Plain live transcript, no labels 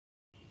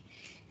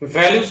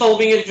Value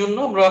solving এর জন্য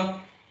আমরা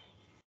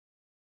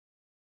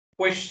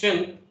কোশ্চেন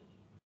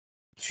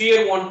 3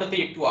 এর 1টাতে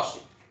একটু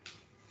আসি।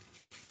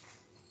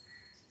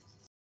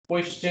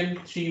 Question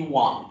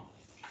 3.1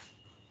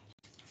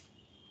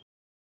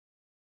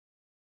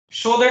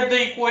 show that the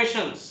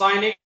equation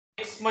sin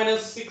x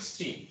minus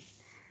 60,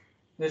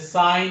 the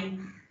sin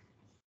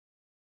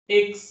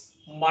x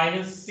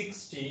minus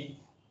 60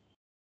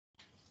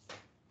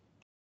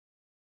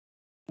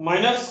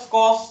 minus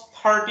cos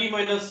 30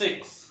 minus x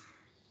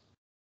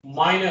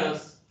minus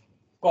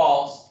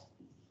cos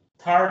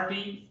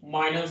 30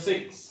 minus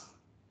x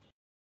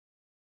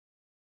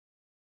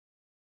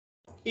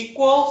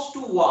equals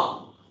to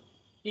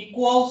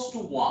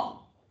 1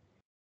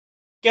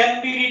 can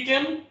be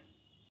written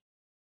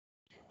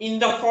in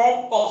the form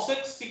cos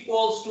x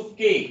equals to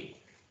k,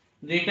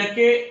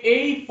 যেটাকে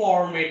এই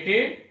ফরম্যাটে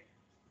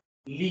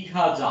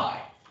লেখা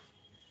যায়।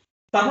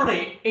 তার মানে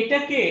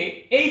এটাকে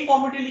এই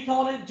ফরম্যাটে লেখা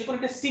মানে যে কোনো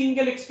একটা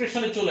সিঙ্গেল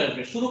এক্সপ্রেশনে চলে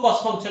আসবে শুধু cos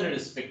ফাংশনের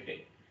রেসপেক্টে।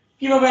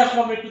 কিভাবে আসবে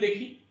আমরা একটু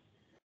দেখি।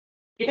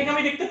 এটাকে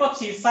আমি দেখতে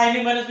পাচ্ছি sin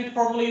a minus b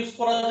formula use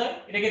করা যায়,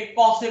 এটাকে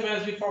cos a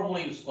minus b formula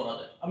use করা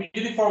যায়। আমি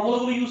যদি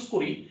ফর্মুলাগুলো ইউজ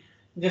করি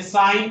যে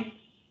sin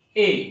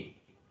a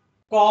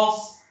cos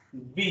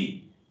b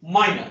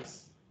minus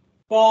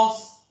cos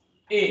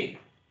a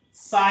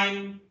sin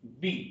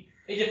b,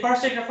 এই যে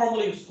ফার্স্ট একটা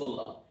ফর্মুলা ইউজ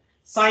করলাম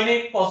sin a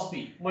cos b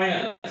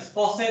minus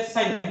cos a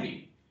sin b,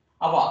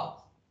 আবার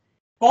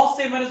cos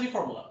a minus b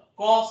formula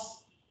cos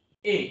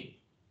a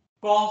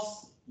cos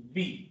b,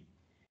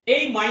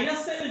 এই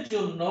মাইনাসের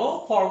জন্য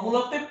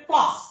ফর্মুলাতে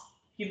প্লাস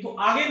কিন্তু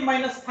আগের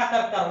মাইনাস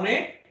থাকার কারণে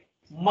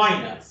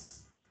minus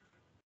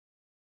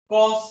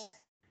cos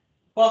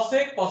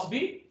a cos b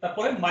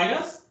তারপরে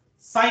minus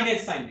sin a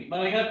sin b,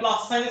 মানে এখানে plus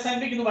sin a sin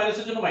b কিন্তু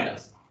মাইনাসের জন্য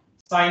minus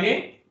sin a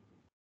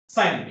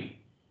sin b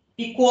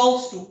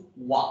equals to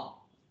 1।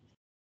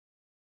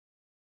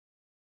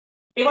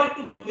 এবার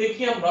একটু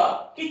দেখি আমরা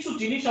কিছু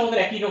জিনিস আমাদের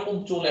একই রকম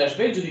চলে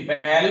আসবে যদি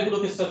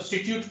ভ্যালুগুলোকে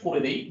সাবস্টিটিউট করে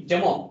দেই।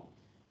 যেমন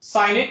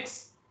sin x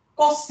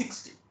cos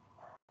 60,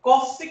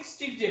 cos 60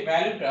 এর যে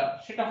ভ্যালুটা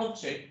সেটা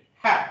হচ্ছে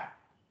half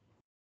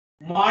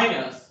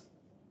minus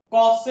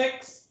cos x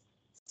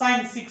sin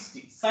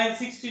 60, sin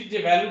 60 এর যে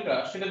ভ্যালুটা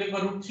সেটা দেখবা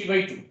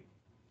 √3/2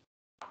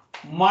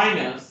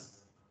 মাইনাস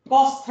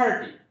cos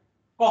 30,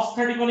 cos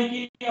 30 মানে কি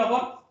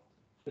আবার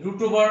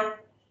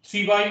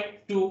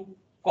 √3/2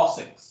 cos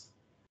x,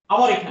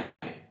 আবার এখানে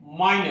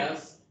minus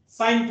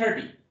sin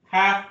 30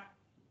 half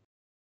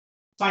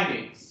sin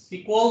x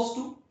equals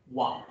to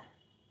 1।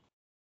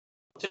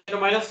 এটা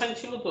মাইনাস সাইন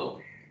ছিল তো,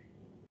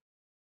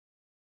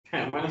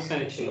 হ্যাঁ মাইনাস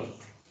সাইন ছিল।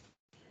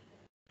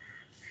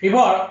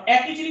 এবার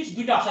একই জিনিস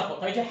দুইটা আসার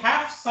কথা, এই যে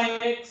half sin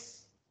x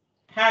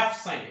half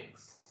sin x,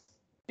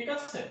 ঠিক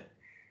আছে,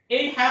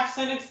 এই half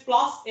sin x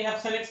প্লাস এই half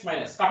sin x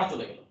মাইনাস কাটা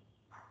চলে গেল।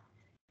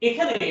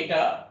 এখানে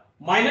এটা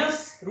minus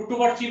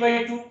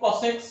 √3/2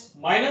 cos x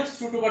minus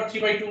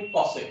 √3/2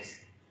 cos x,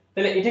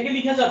 তাহলে এটাকে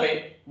লেখা যাবে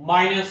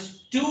minus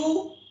 2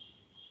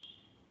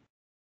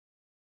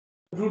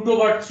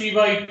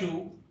 √3/2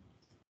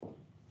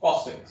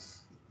 cos x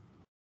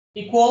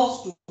equals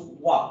to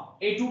 1।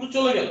 এই 2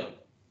 চলে গেল,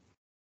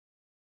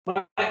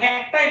 মানে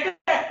একটা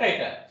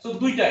এটা সো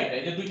দুইটা এটা,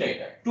 এই যে দুইটা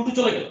এটা 2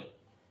 চলে গেল।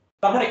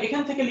 তারপরে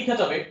এখান থেকে লেখা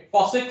যাবে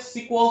cos x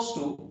equals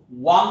to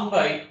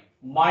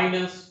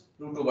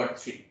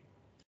 1/-√3।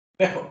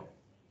 দেখো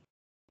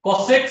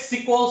cos x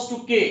equals to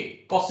k,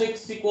 cos x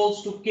equals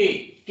to k,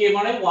 k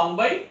মানে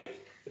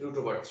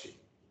 1/√3।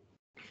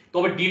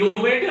 তবে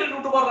ডিনোমিনেটরে √,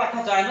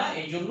 রাখা যায় না,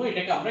 এই জন্য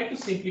এটাকে আমরা একটু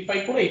সিম্পলিফাই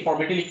করে এই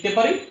ফরম্যাটে লিখতে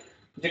পারি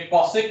যে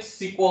cos x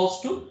equals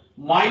to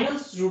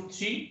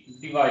 -√3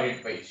 divided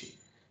by 3,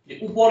 যে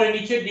উপরে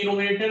নিচে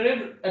ডিনোমিনেটরে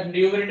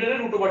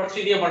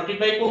 √3 দিয়ে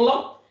মাল্টিপ্লাই করলাম,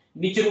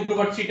 নিচে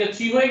 √3 টা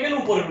 3 হয়ে গেল,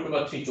 উপরে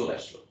 √3 চলে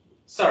আসলো।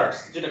 সার্চ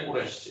যেটা করে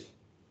আসছে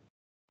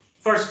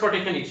ফার্স্ট পার্ট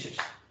এখানে শেষ।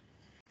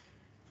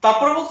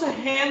 তারপরে বলছে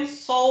hence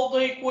solve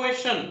the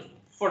equation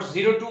for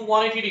 0 to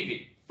 180 degree.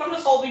 তাহলে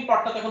সলভিং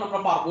পার্টটা এখন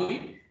আমরা পারবোই,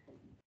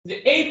 যে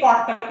এই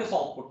পার্টটাকে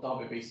সলভ করতে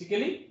হবে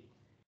বেসিক্যালি।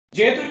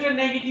 যেহেতু এটা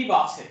নেগেটিভ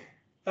আছে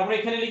তারপরে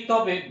এখানে লিখতে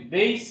হবে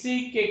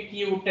বেসিক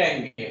অ্যাকিউট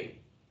অ্যাঙ্গেল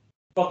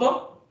কত,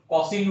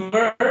 cos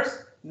ইনভার্স,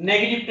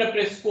 নেগেটিভটা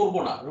প্রেস করব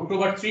না,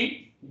 √3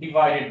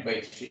 ডিভাইডেড বাই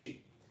 3,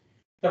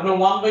 তারপরে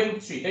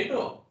 1/√3, তাই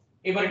তো।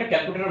 এবার এটা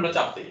ক্যালকুলেটর আমরা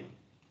চাপ দেই,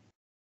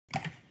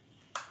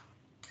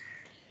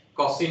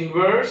 cos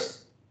ইনভার্স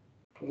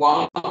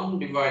 1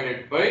 divided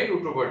by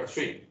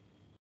 √3,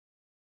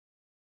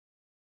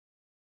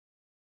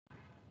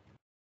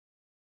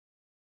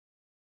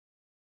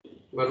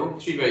 বা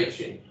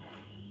 √3/3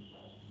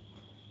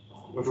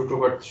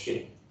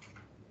 √3,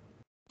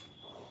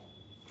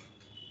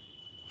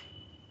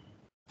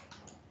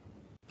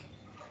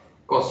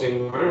 cos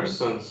inverse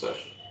answer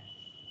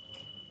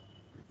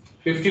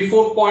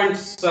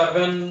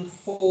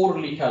 54.74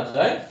 লিখা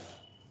যায়,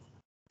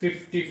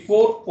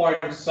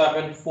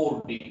 54.74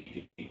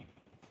 ডিগ্রি।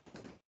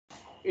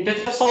 এটা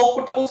যেটা সলভ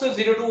করতে বলছে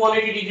 0 to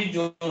 180 ডিগ্রির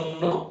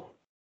জন্য,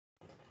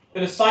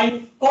 তাহলে sin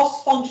cos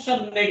function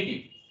negative,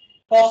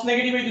 cos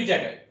negative এই দুই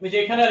জায়গায়, ওই যে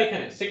এখানে আর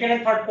এখানে second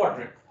and third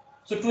quadrant,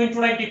 so 2 into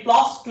 90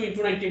 plus 2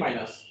 into 90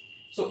 minus.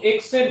 So x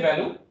এর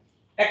ভ্যালু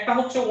একটা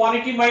হচ্ছে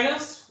 180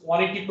 মাইনাস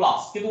 180 প্লাস,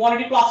 কিন্তু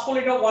 180 প্লাস করলে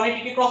এটা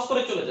 180 কে ক্রস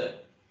করে চলে যায়।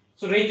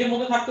 সো রেঞ্জের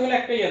মধ্যে থাকতে হলে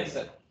একটাই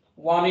অ্যানসার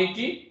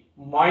 180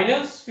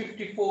 মাইনাস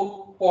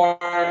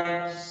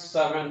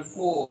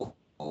 54.74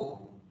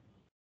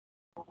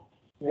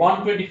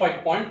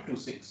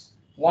 125.26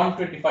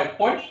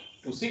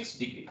 125.26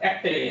 ডিগ্রি,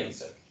 একটাই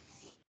অ্যানসার।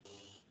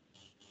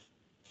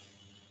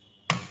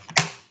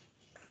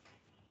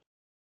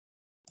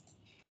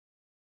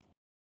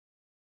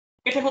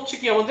 এটা হচ্ছে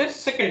কি আমাদের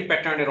সেকেন্ড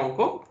প্যাটার্নের অঙ্ক।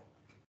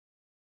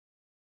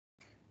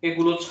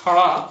 এগুলো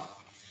ছাড়া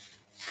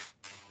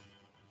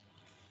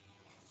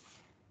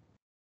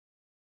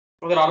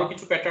আমাদের আরো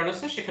কিছু প্যাটার্ন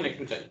আছে, সেখানে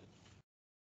একটু যাই।